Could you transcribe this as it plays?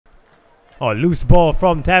Oh, loose ball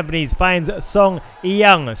from Tampines finds Song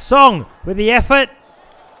Young. Song with the effort.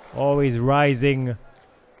 Always rising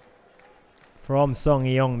from Song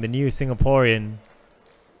Young, the new Singaporean.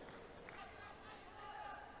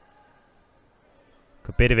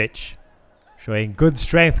 Kopitovic showing good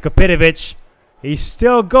strength. Kopitovic, he's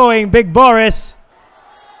still going. Big Boris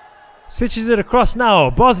switches it across now.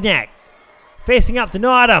 Bosniak facing up to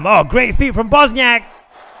No Adam. Oh, great feet from Bosniak.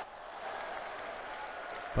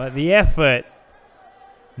 But the effort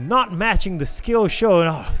not matching the skill shown.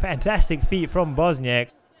 Oh, fantastic feet from Bosniak.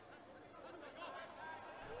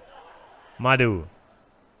 Madhu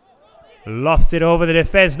lofts it over the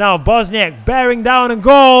defense. Now Bosniak bearing down and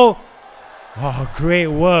goal. Oh, great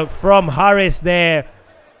work from Haris there.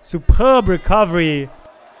 Superb recovery.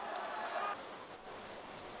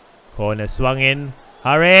 Corner swung in.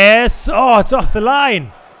 Haris. Oh, it's off the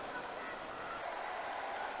line.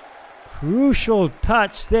 Crucial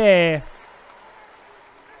touch there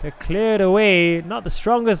to clear it away. Not the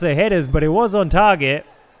strongest of headers, but it was on target.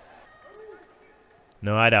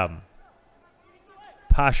 No Adam.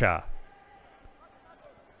 Pasha.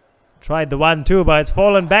 Tried the 1-2, but it's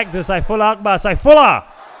fallen back to Saifullah Akbar. Saifullah!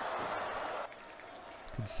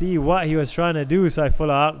 Could see what he was trying to do,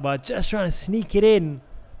 Saifullah Akbar. Just trying to sneak it in.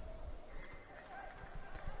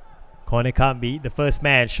 Corner can't beat the first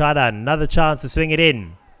man. Shadan, another chance to swing it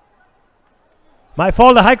in. Might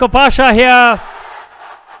fall to Haiko Pasha here.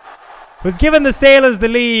 Who's given the Sailors the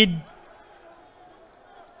lead.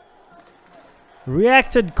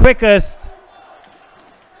 Reacted quickest.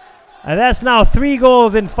 And that's now 3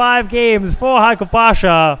 goals in 5 games for Haiko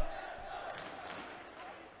Pasha.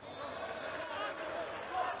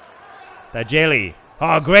 Tajeli.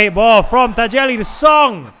 Oh, great ball from Tajeli to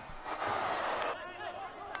Song.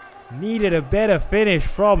 Needed a better finish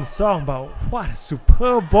from Song, but what a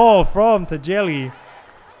superb ball from Tajeli.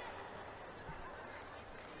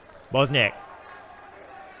 Bosniak.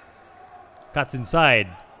 Cuts inside.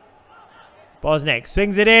 Bosniak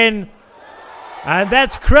swings it in. And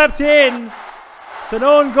that's crept in. It's an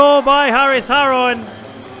own goal by Haris Harun.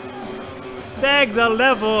 Stags are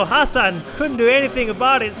level. Hassan couldn't do anything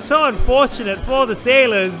about it. So unfortunate for the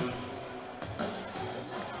Sailors.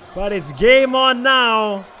 But it's game on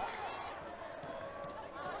now.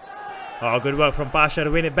 Oh, good work from Pasha to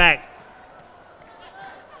win it back.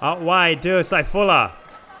 Out wide to Saifullah.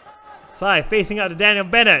 Sai facing out to Daniel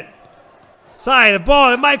Bennett. Sai, the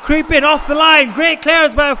ball, it might creep in off the line. Great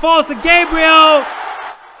clearance by Alfonso Gabriel,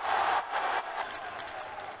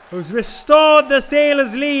 who's restored the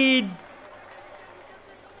Sailors' lead.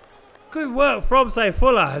 Good work from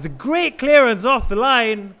Saifullah. Has a great clearance off the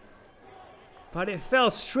line, but it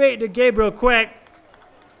fell straight to Gabriel Kwek,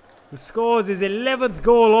 who scores his 11th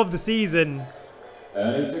goal of the season.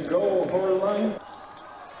 And it's a goal for Lions.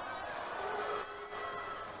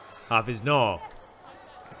 Hafiz Noor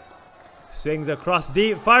swings across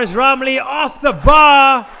deep. Faris Ramli off the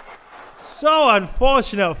bar. So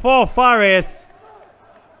unfortunate for Faris.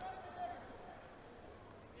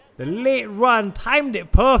 The late run timed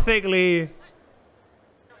it perfectly.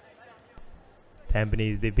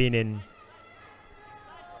 Tampines, they've been in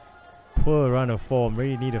poor run of form.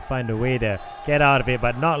 Really need to find a way to get out of it,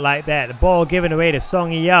 but not like that. The ball given away to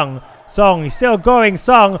Song Young. Song, he's still going.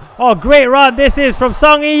 Song, oh, great run this is from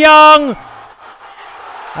Song Young.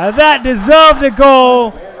 And that deserved a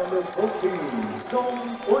goal.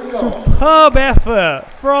 Superb effort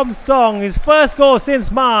from Song. His first goal since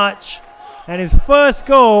March. And his first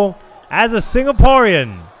goal as a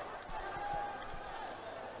Singaporean.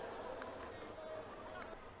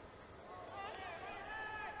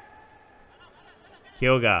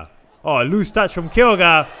 Kyoga. Oh, loose touch from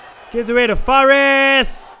Kyoga. Gives away to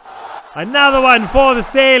Faris. Another one for the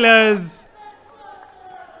Sailors.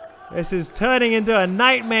 This is turning into a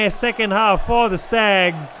nightmare second half for the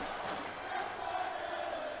Stags.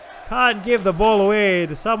 Can't give the ball away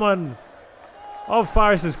to someone of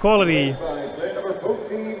Faris's quality.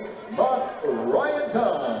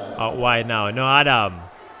 Out wide now, no Adam.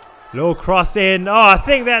 Low cross in. Oh, I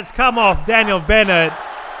think that's come off Daniel Bennett.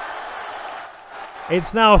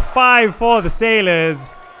 It's now 5 for the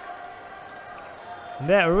Sailors. And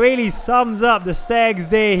that really sums up the Stags'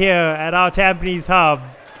 day here at our Tampines Hub.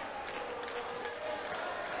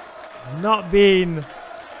 It's not been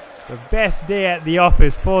the best day at the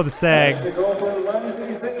office for the Stags.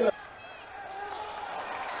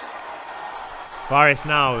 Faris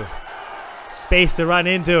now. Space to run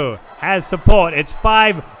into. Has support. It's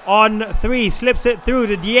 5-on-3. Slips it through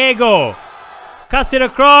to Diego. Cuts it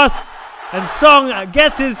across. And Song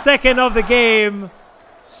gets his second of the game.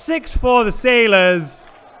 6 for the Sailors.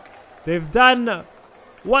 They've done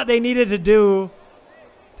what they needed to do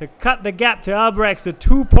to cut the gap to Albirex to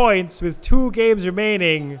 2 points with 2 games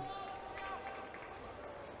remaining.